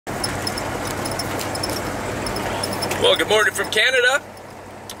Well, good morning from Canada.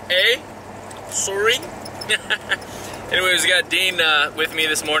 Sorry. Anyways, we got Dean with me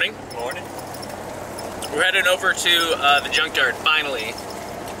this morning. Morning. We're heading over to the junkyard finally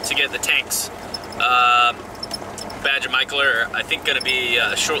to get the tanks. Badge and Michael are, I think, going to be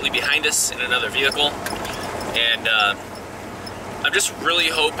shortly behind us in another vehicle. And I'm just really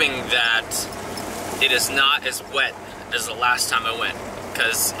hoping that it is not as wet as the last time I went.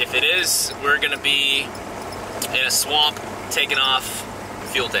 Because if it is, we're going to be in a swamp taking off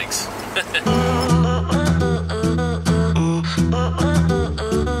fuel tanks.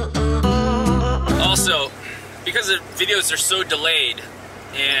 Also, because the videos are so delayed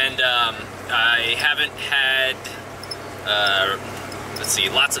and I haven't had, let's see,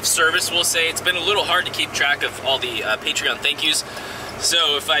 lots of service, we'll say, it's been a little hard to keep track of all the Patreon thank yous.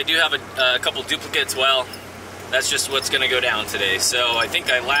 So if I do have a couple duplicates, well, that's just what's going to go down today. So I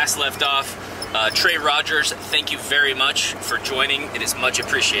think I last left off Trey Rogers, thank you very much for joining. It is much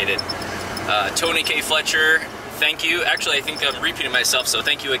appreciated. Tony K. Fletcher, thank you. Actually, I think I'm repeating myself, so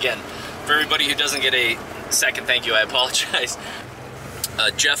thank you again. For everybody who doesn't get a second thank you, I apologize.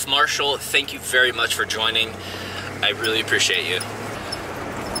 Jeff Marshall, thank you very much for joining. I really appreciate you.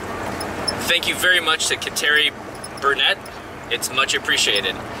 Thank you very much to Kateri Burnett. It's much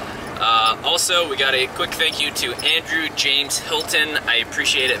appreciated. Also, we got a quick thank you to Andrew James Hilton. I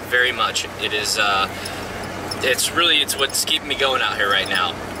appreciate it very much. It is, it's what's keeping me going out here right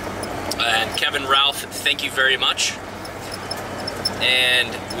now. And Kevin Ralph, thank you very much. And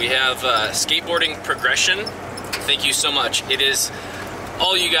we have Skateboarding Progression. Thank you so much. It is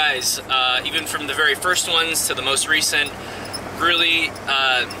all you guys, even from the very first ones to the most recent. Really,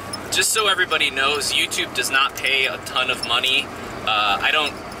 just so everybody knows, YouTube does not pay a ton of money. I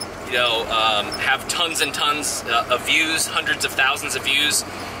don't, have tons and tons of views, hundreds of thousands of views,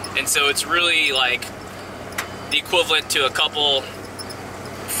 and so it's really like the equivalent to a couple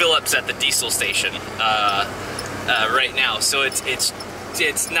fill-ups at the diesel station right now. So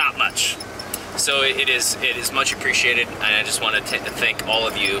it's not much. So it is much appreciated, and I just want to thank all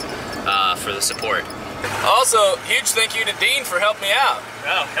of you for the support. Also, huge thank you to Dean for helping me out.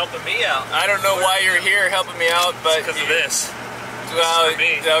 Oh, helping me out. I don't know why you're here helping me out, but because of this. Well,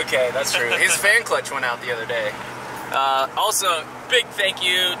 okay, that's true. His fan clutch went out the other day. Also, big thank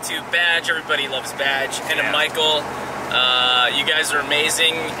you to Badge. Everybody loves Badge. And to Michael. You guys are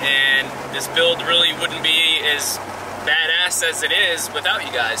amazing, and this build really wouldn't be as badass as it is without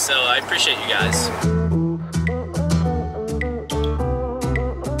you guys, so I appreciate you guys.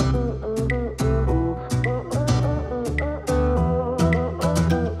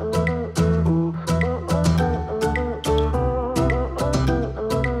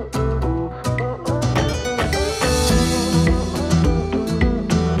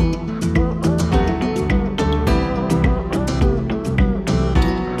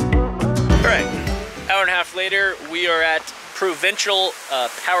 Later, we are at Provincial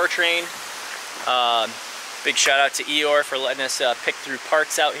Powertrain. Big shout out to Eeyore for letting us pick through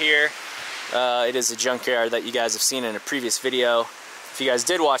parts out here. It is a junkyard that you guys have seen in a previous video. If you guys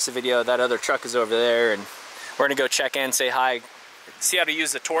did watch the video, that other truck is over there, and we're gonna go check in, say hi, see how to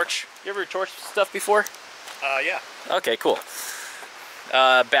use the torch. You ever torch stuff before? Yeah. Okay, cool.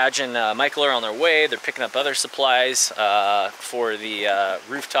 Badge and Michael are on their way. They're picking up other supplies for the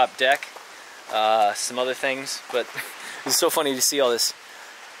rooftop deck. Some other things, but it's so funny to see all this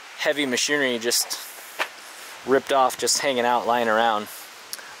heavy machinery just ripped off, just hanging out, lying around.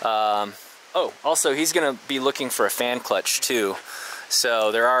 Oh, also he's gonna be looking for a fan clutch too,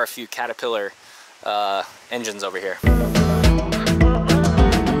 so there are a few Caterpillar engines over here.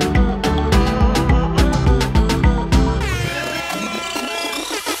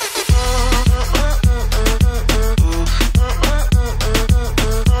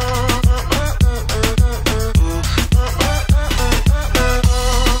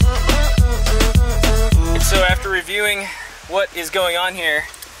 Reviewing what is going on here,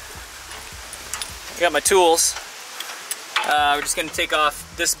 I got my tools. We're just going to take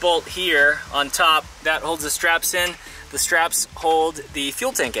off this bolt here on top. That holds the straps in. The straps hold the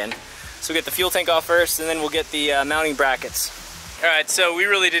fuel tank in. So we'll get the fuel tank off first, and then we'll get the mounting brackets. Alright, so we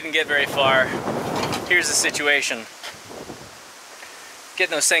really didn't get very far. Here's the situation.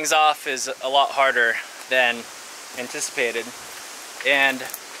 Getting those things off is a lot harder than anticipated. And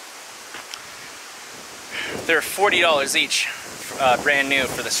they're $40 each, brand new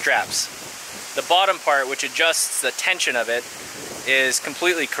for the straps. The bottom part, which adjusts the tension of it, is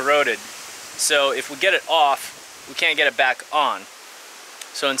completely corroded. So if we get it off, we can't get it back on.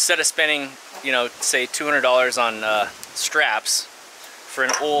 So instead of spending, say $200 on straps for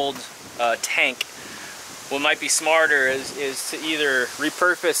an old tank, what might be smarter is to either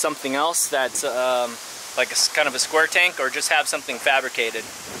repurpose something else that's like kind of a square tank, or just have something fabricated,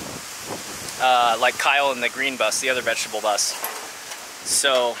 like Kyle in the green bus, the other vegetable bus.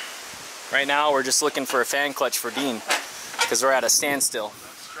 So right now we're just looking for a fan clutch for Dean because we're at a standstill.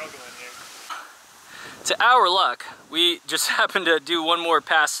 To our luck, we just happened to do one more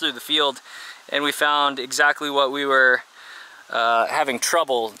pass through the field, and we found exactly what we were having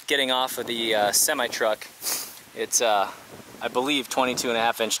trouble getting off of the semi-truck. It's, I believe,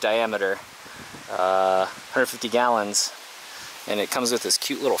 22.5-inch diameter, 150 gallons, and it comes with this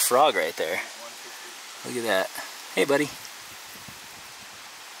cute little frog right there. Look at that. Hey, buddy.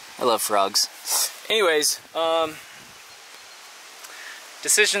 I love frogs. Anyways,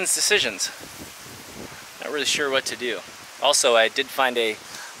 decisions. Not really sure what to do. Also, I did find a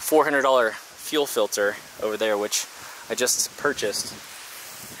 $400 fuel filter over there, which I just purchased.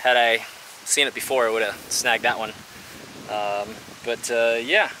 Had I seen it before, I would have snagged that one.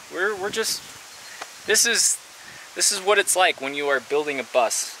 Yeah, we're just. This is what it's like when you are building a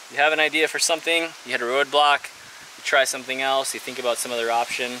bus. You have an idea for something, you hit a roadblock, you try something else, you think about some other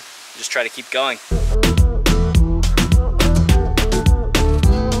option, you just try to keep going.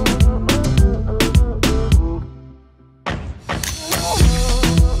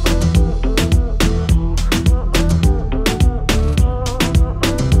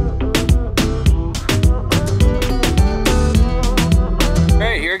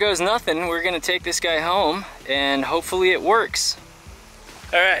 Nothing. We're gonna take this guy home and hopefully it works.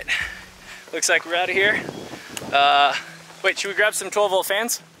 All right, looks like we're out of here. Wait, should we grab some 12-volt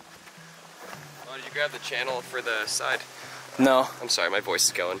fans? Oh, did you grab the channel for the side? No. I'm sorry, my voice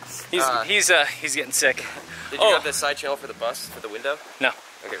is going. He's getting sick. Did you grab the side channel for the bus, for the window? No.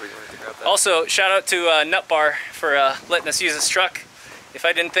 Okay, we're going to grab that. Also, shout out to Nut Bar for letting us use this truck. If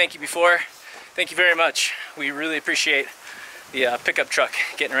I didn't thank you before, thank you very much. We really appreciate the pickup truck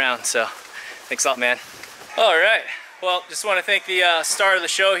getting around, so thanks a lot, man. All right, well, just want to thank the star of the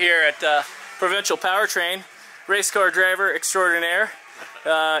show here at Provincial Powertrain, race car driver extraordinaire,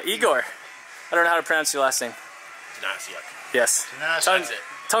 Igor. I don't know how to pronounce your last name. Tanasiuk. Yes.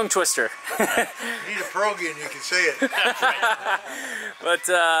 Tongue twister. You need a progi and you can say it. But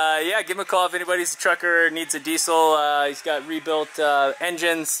yeah, give him a call if anybody's a trucker, needs a diesel. He's got rebuilt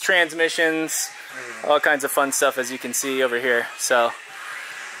engines, transmissions, all kinds of fun stuff, as you can see over here. So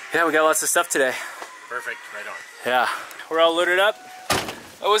yeah, we got lots of stuff today. Perfect, right on. Yeah, we're all loaded up.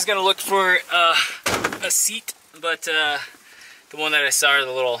 I was gonna look for a seat, but the one that I saw,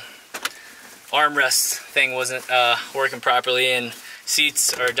 the little armrest thing, wasn't working properly, and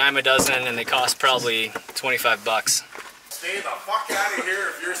seats are a dime a dozen and they cost probably 25 bucks. Stay the fuck out of here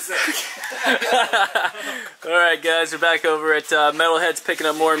if you're sick. Alright guys, we're back over at Metalheads picking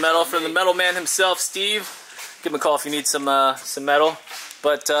up more metal from the metal man himself, Steve. Give him a call if you need some metal.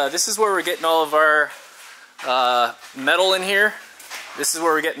 But this is where we're getting all of our metal in here. This is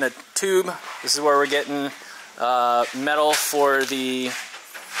where we're getting a tube. This is where we're getting metal for the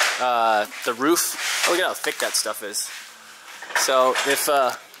roof. Oh, look at how thick that stuff is. So if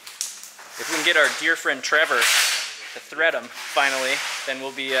we can get our dear friend Trevor to thread them finally, then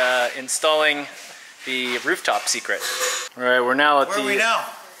we'll be installing the rooftop secret. All right, we're now at Where are we now?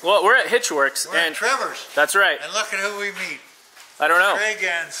 Well, we're at Hitchworks. We're at Trevor's. That's right. And look at who we meet. I don't know. Craig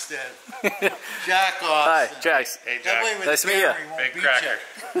Anstead. Jack Austin. Hi, Jax. Hey, Jack. Nice to meet you. Big cracker.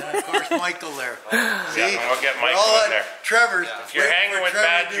 And of course, Michael there. See? Yeah, we'll get Michael all in there. Trevor's. Yeah. If you're hanging with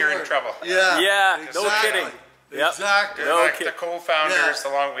Badge, you're in trouble. Yeah. Yeah, exactly. no kidding. Yep. Exactly. They're No like kidding. the co-founders,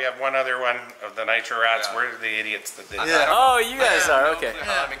 Yeah. along we have one other one of the Nitro Rats. Yeah. We're the idiots that did I that. don't Oh, you guys I have are, no okay. clue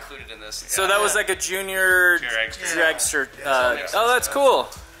how I'm included in this. So that was like a junior Junior extra. oh, that's cool.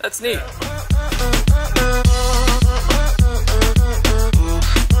 That's neat.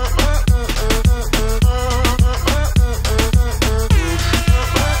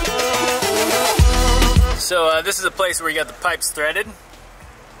 So this is a place where you got the pipes threaded.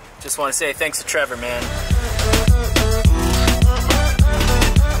 Just want to say thanks to Trevor, man.